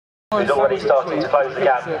who's already starting to close the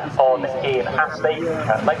gap on Ian Astley.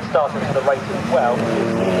 Late starter to the race as well.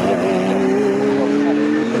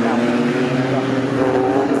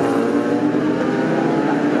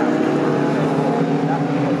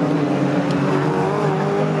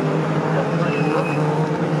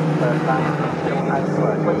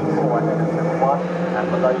 And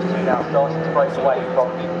for those two now starting to break away from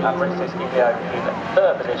Britcar in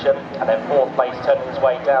third position, and then fourth place turning his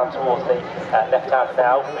way down towards the left hand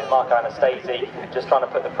now with Marco Anastasi just trying to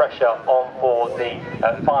put the pressure on for the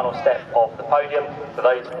final step of the podium. So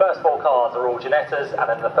those first four cars are all Ginettas, and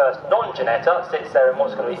then the first non-Ginetta sits there in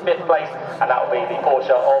what's going to be fifth place, and that will be the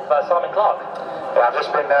Porsche of Simon Clark. Yeah, I've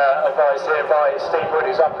just been advised here by Steve Wood,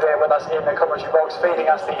 who's up here with us in the commentary box, feeding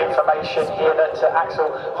us the information here that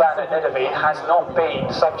Axel van Nederveen has not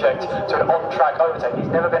been subject to an on-track overtake.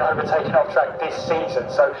 He's never been overtaken off-track this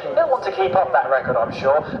season, so he'll want to keep up that record, I'm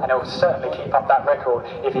sure, and he'll certainly keep up that record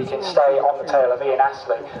if he can stay on the tail of Ian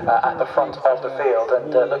Astley at the front of the field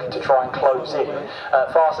and looking to try and close in.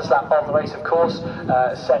 Fastest lap of the race, of course,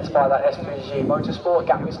 set by that SPG Motorsport.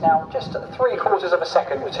 Gap is now just 3/4 of a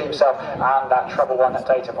second between himself and that treble one at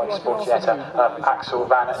Data Motorsport Ginetta, Axel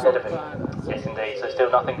van Nederveen. Yes, indeed. So still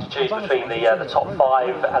nothing to choose between the top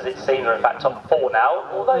five, as it seems, or in fact top four now.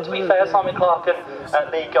 Although, to be fair, Simon Clark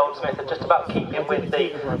and Lee Goldsmith are just about keeping with the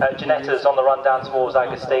Ginettas on the run down towards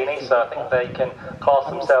Agostini. So I think they can class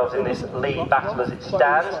themselves in this lead battle as it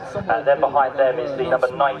stands. Then behind them is the number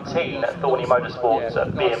 19 Thorny Motorsports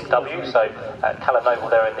BMW. So Callum Noble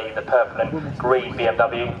there in the purple and green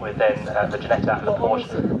BMW, with then the Ginetta and the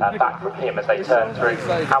Porsche back from him as they turn through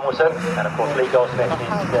Hamilton. And of course, Lee Goldsmith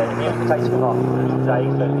is the new potato today,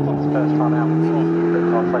 so it's his first time out in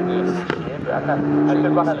Britcar training this year. But a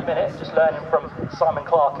good run at the minute, just learning from Simon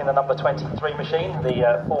Clark in the number 23 machine.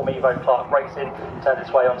 The Form Evo Clark Racing turned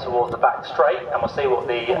its way on towards the back straight, and we'll see what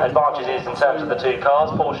the advantage is in terms of the two cars.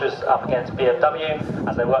 Porsche's up against BMW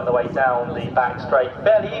as they work their way down the back straight.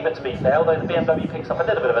 Fairly even, to be fair, although the BMW picks up a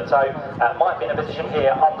little bit of a toe. Might be in a position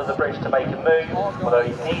here under the bridge to make a move, although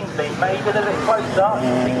he needs to be maybe a little bit closer.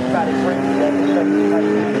 Thinking about his rings there,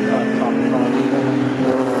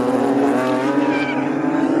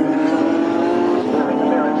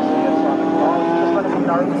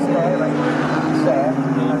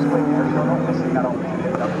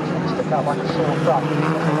 stick out like a sore thumb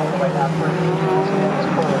all the way down through this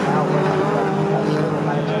corner now,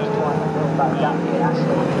 manages to try and build that gap in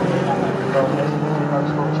Astley.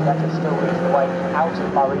 Ginetta still leads the way out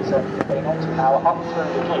of Murray's, getting onto power up through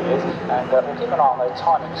the gears, and we'll keep an eye on those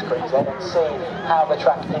timing screens then and see how the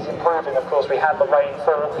track is improving. Of course, we had the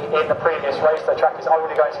rainfall in the previous race. The track is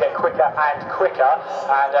only going to get quicker and quicker,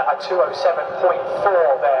 and a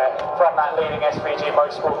 2:07.4 there from that leading SVG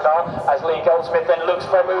Motorsport car as Lee Goldsmith then looks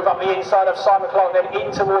for a move up the inside of Simon Clark, then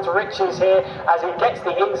in towards Riches here as he gets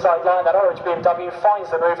the inside line. That orange BMW finds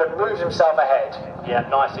the move and moves himself ahead. Yeah,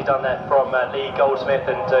 nicely done there from Lee Goldsmith,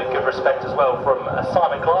 and good respect as well from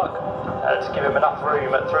Simon Clark to give him enough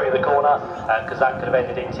room through the corner, because that could have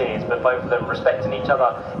ended in tears. But both of them respecting each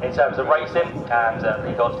other in terms of racing, and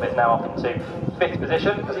Lee Goldsmith now up into fifth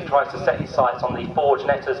position as he tries to set his sights on the four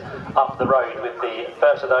Ginettas up the road, with the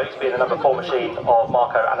first of those being the number 4 machine of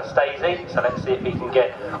Marco Anastasi. So let's see if he can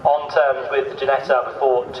get on terms with the Ginetta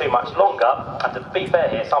before too much longer. And to be fair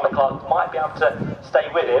here, Simon Clark might be able to stay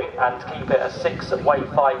with him and keep it a 6-way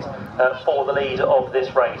fight for the lead of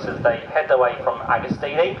this race as they head their way from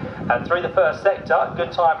Agostini and through the first sector.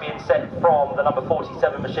 Good time being set from the number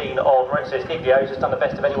 47 machine of Lorenzo Sciglio, who's just done the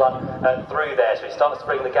best of anyone through there. So he starts to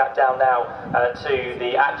bring the gap down now to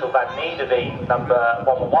the Axel van Nederveen number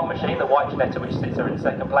 111 machine, the white Ginetta, which sits there in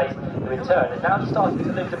second place. Who in turn is now just starting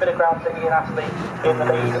to lose a bit of ground to Ian Astley in the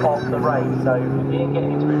lead of the race. So Ian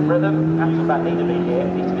getting into his rhythm. Axel van Nederveen here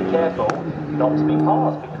needs to be careful not to be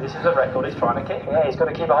passed, because this is a record he's trying to keep. Yeah, he's got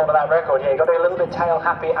to keep a hold of that record. Yeah, he's got to be a little bit tail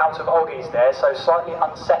happy out of Oggies there, so slightly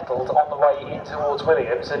unsettled on the way in towards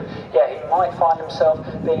Williams, and yeah, he might find himself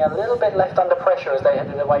being a little bit left under pressure as they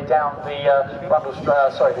headed their way down the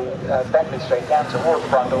Bentley Straight down towards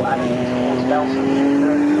Brundle and towards Nelson.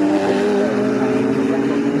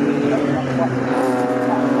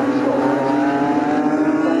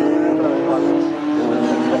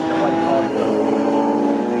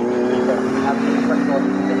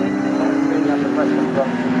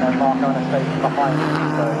 Marco Anastasi behind him,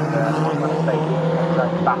 so Anastasi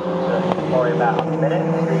going back to worry about in a minute.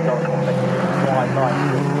 Lee Goldsmith taking a wide line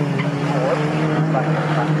forward, back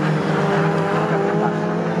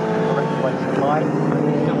line.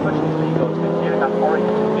 Still pushing Lee Goldsmith here in that orange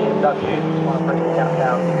BMW, trying to bring the gap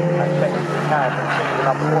down as best as he can to the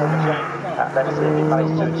number 4 machine. lap. Let's see if he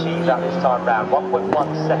managed to achieve that this time round.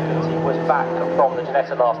 1.1 seconds he was back from the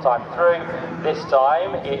Snetterton last time through. This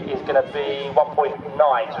time it is going to be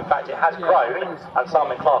 1.9. So in fact it has grown, and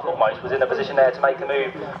Simon Clark almost was in a position there to make a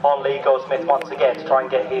move on Lee Goldsmith once again to try and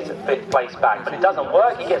get his 5th place back. But it doesn't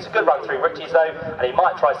work. He gets a good run through Ritchie's though, and he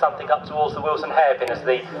might try something up towards the Wilson hairpin as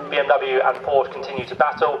the BMW and Ford continue to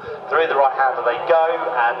battle. Through the right hander they go,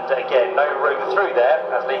 and again no room through there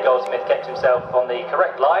as Lee Goldsmith kept himself on the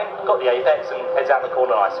correct line, got the apex and heads out the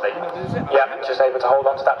corner nicely. Yeah, just able to hold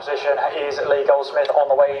on to that position is Lee Goldsmith on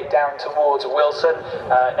the way down towards Wilson.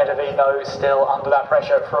 Nedeveen though still under that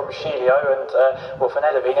pressure from Shelio, and well, for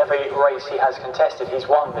Nedeveen, every race he has contested he's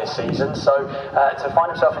won this season, so to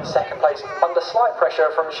find himself in 2nd place under slight pressure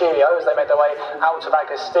from Shelio as they make their way out of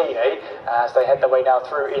Agostini, as they head their way now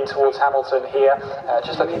through in towards Hamilton here.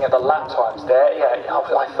 Just looking at the lap times there, yeah,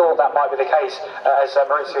 I thought that might be the case, as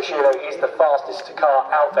Maurizio Shelio is the fastest car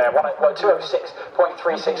out there.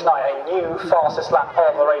 206.369, a new fastest lap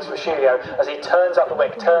of the race for Shelio as he turns up the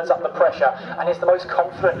wick, turns up the pressure, and is the most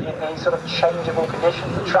confident in these sort of changeable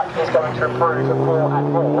conditions. The track is going to improve more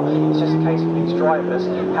and more. It's just a case for these drivers,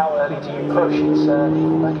 how early do you push? It's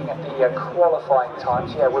looking at the qualifying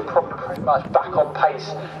times, yeah, we're probably pretty much back on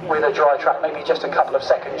pace with a dry track, maybe just a couple of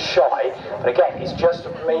seconds shy, but again, it's just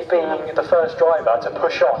me being the first driver to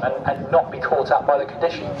push on and not be caught out by the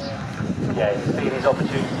conditions. Yeah, he's seeing his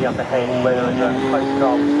opportunity up ahead, whether it's a close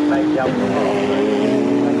car, maybe out the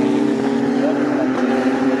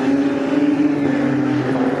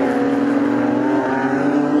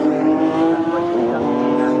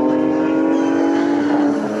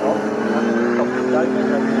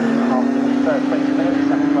first 20 minutes,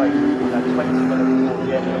 second race, 20 minutes before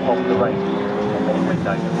the end of the race. And then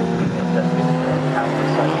window,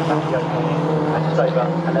 and just over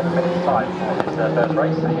 11 minutes time on his first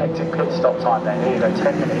race. A hectic pit stop time then, here you go,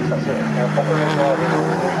 10 minutes, that's it.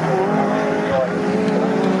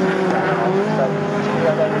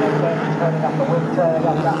 Turning up the wind, turning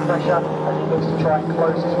up that pressure as he looks to try and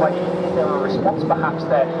close his way in. Is there a response perhaps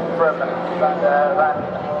there from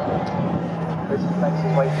This makes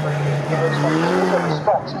his way through. There is a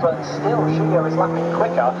response, but still Shelio is lapping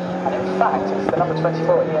quicker, and in fact it's the number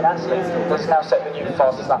 24 Ian Astley that's now set the new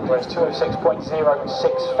fastest lap race,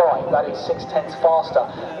 206.065. That is 6/10 faster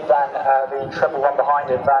than the treble one behind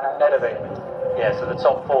him, Van Nedeveen. Yeah, so the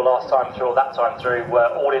top 4 last time through, or that time through, were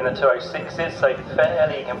all in the 206s, so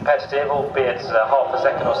fairly competitive, albeit half a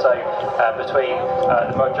second or so between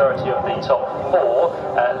the majority of the top 4.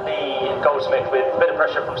 Lee Goldsmith with a bit of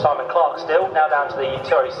pressure from Simon Clark still, now down to the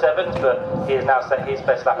 207s, but he has now set his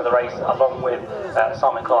best lap of the race along with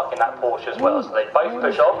Simon Clark in that Porsche as well. So they both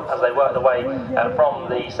push on as they work their way from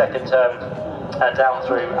the second turn down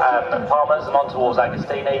through Palmer's and on towards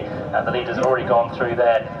Agostini. The leaders have already gone through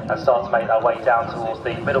there and start to make their way down towards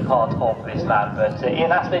the middle part of this lap. But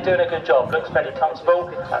Ian Astley doing a good job, looks fairly comfortable,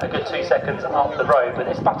 a good 2 seconds up the road. But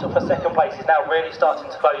this battle for second place is now really starting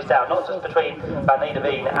to close down, not just between Van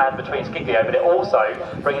Nedeveen and between Sciglio, but it also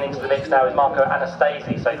bringing into the mix now is Marco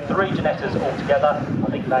Anastasi. So 3 Ginettas all together. I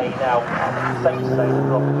think they now are safe to say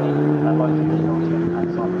probably both of the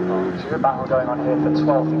and Simon Clark. There's a good battle going on here for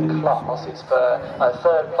 12th in class. It's for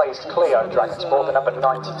 3rd placed Clio Dragon Sport, the number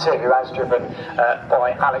 92, as driven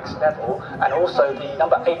by Alex Neville, and also the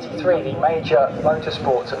number 83, the Major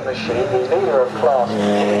Motorsports machine, the leader of class,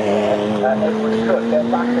 Edward Cook. They're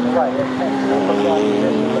back in the way, they're next up the right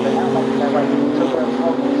position, but they're now making their way to the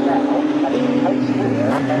podiums now, and in case here,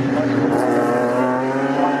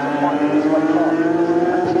 trying to find his way past.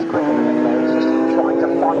 This is quicker than there, he's just trying to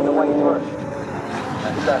find a way through.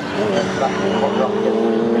 And that's what we're up against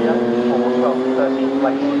Clio for 12th, 13th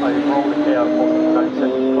place overall. The Clio was in its own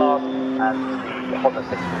second class, and the Honda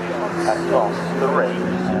 6 at class 3.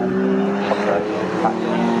 Honda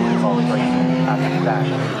factory class 3 and stand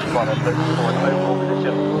trying to look for an overall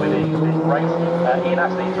position within this race. Ian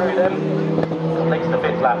Astley through them, completes the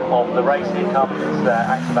 5th lap of the race. Here comes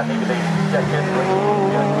Axel Van Nedeveen second,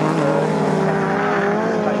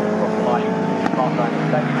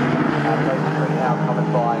 and those 3 now covered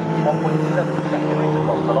by 1.7 seconds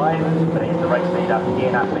across the line, but he's the race leader.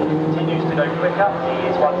 Ian Astley continues to go quicker. He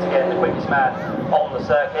is once again the quickest man on the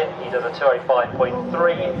circuit. He does a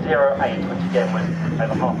 205.308, which again was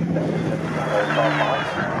over half a second.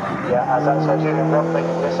 as that's Julian Rodley,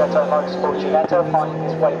 the Assetto Motorsport Ginetto, finding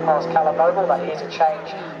his way past Callum Noble. That is a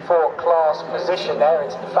change for class position there.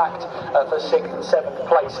 It's in fact for 6th and 7th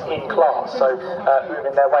place in class. So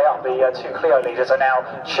moving their way up, the two Clio leaders are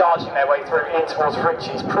now charging their way through in towards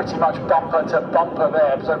Ritchie's, pretty much bumper to bumper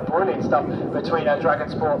there. So brilliant stuff between Dragon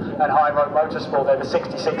Sport and High Road Motorsport there, the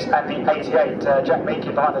 66 and the 88. Jack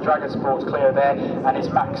Meekin behind the Dragon Sport Clio there, and it's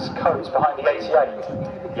Max Coates behind the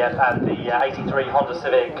 88. Yep, and the 83 Honda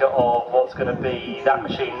Civic of what's going to be that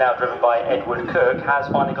machine now driven by Edward Cook has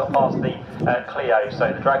finally got past the Clio.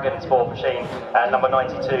 So the Dragon Sport machine number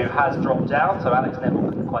 92 has dropped down, so Alex Neville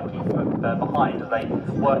couldn't quite keep behind as they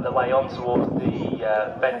work their way on towards the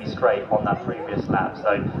Bentley Straight on that previous lap.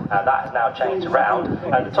 So that has now changed around.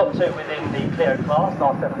 The top two within the Clio class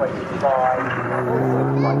are separated by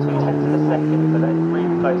 2/10 of a second, but they're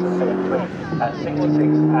really close between 66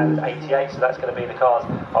 and 88, so that's going to be the cars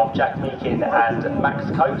of Jack Meekin and Max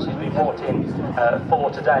Coates, who's been brought in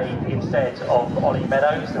for today instead of Ollie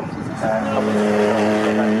Meadows, and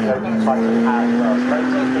Tyson as well. So those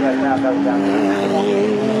two Clio now go down to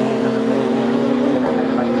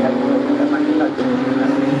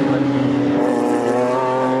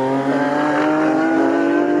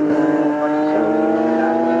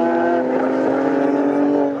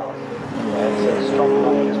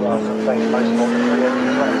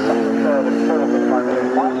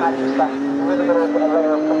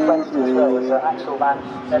Axel Van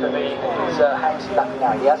Nedderby is hangs back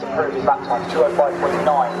now. He has improved his lap time to 205.9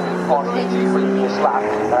 on his previous lap.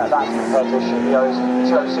 That's compared to Shibio's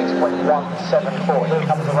 206.174. Here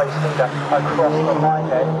comes the race leader across the line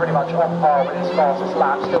there, pretty much on par with his fastest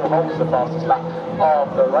lap, still holds the fastest lap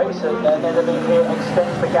of the race. And Nedderby here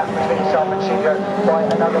extends the gap between himself and Shibio by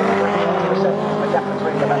another 3%. The gap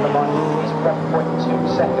between them at the line is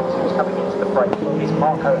 1.2 seconds. Who's coming into the break is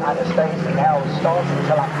Marco Anastasi, now starting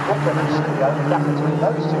to lap quicker than Shibio. The gap between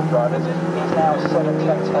those two drivers is now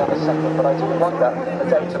 7/10 of a second, but I do wonder the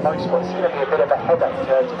Data Motorsport is going to be a bit of a headache.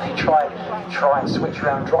 Do they try and switch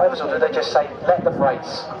around drivers, or do they just say let them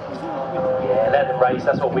race? Yeah, let them race,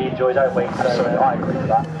 that's what we enjoy, don't we? So, absolutely, I agree with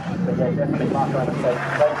that. But yeah, definitely Marco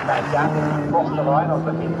Anastasi raising that gap across the line. I was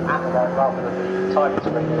looking at the line rather than the timing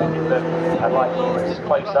screen, and it looked like he was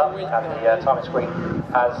close up, and the timing screen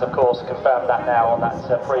has of course confirmed that now on that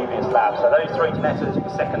previous lap. So those three Ginettos,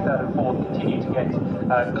 second, third and fourth, continue to get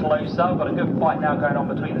closer. We've got a good fight now going on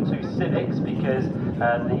between the two Civics, because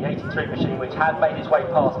the 83 machine, which had made its way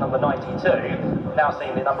past number 92, now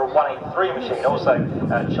seeing the number 183 machine also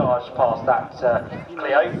charged past that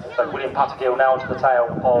Clio. So William Puttergill now onto the tail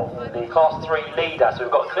of the Class 3 leader. So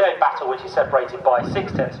we've got a Clio battle which is separated by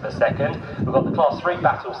 6/10 of a second. We've got the Class 3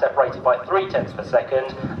 battle separated by 3/10 of a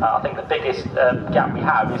second. I think the biggest gap we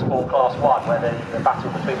have is for Class 1, where the battle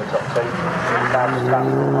between the top two is now just about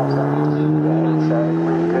 3.5 seconds. Yeah, it's a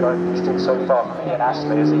really good opening stint so far from Ian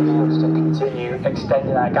Astley as he looks to continue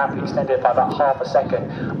extending that gap. He extended it by about half a second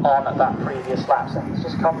on that previous lap. So he's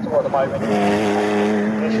just comfortable at the moment.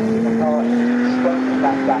 Conditions in the car, extending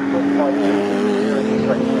that gap with 5 during his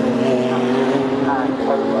race. And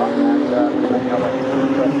over, and making our way through.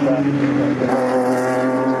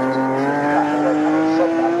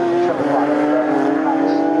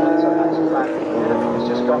 He's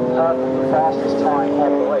just got the fastest time of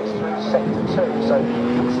the race through sector 2, so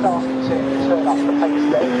he's starting to turn up the pace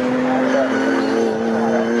there and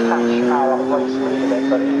catch our race leader there.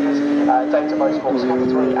 But it is Data Motorsports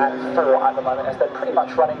 3 and 4 at the moment, as they're pretty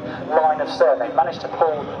much running line of stern. They've managed to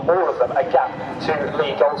pull all of them a gap to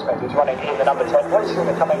Lee Goldsmith, who's running in the number 10.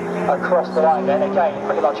 Racing coming across the line then, again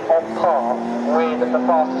pretty much on par with the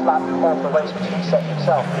fastest lap of the race, which he set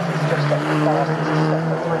himself. This is just the fastest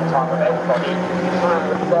sector 3 time of everybody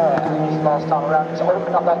through there his last time around. He's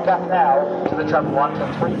opened up that gap now to the treble one to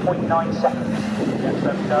 3.9 seconds. yes, so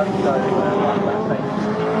it does. So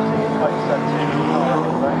closer to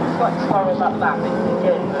Slightly slower on that lap.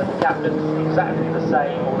 again, the gap looks exactly the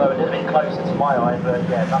same, although a little bit closer to my eye, but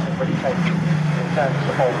yeah, nothing really changed in terms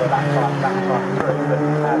of the lap time through. But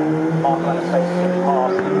Mark Anastasi getting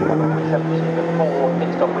past 1.17 before pit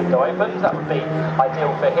stop window opens. That would be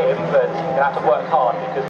ideal for him, but he's going to have to work hard because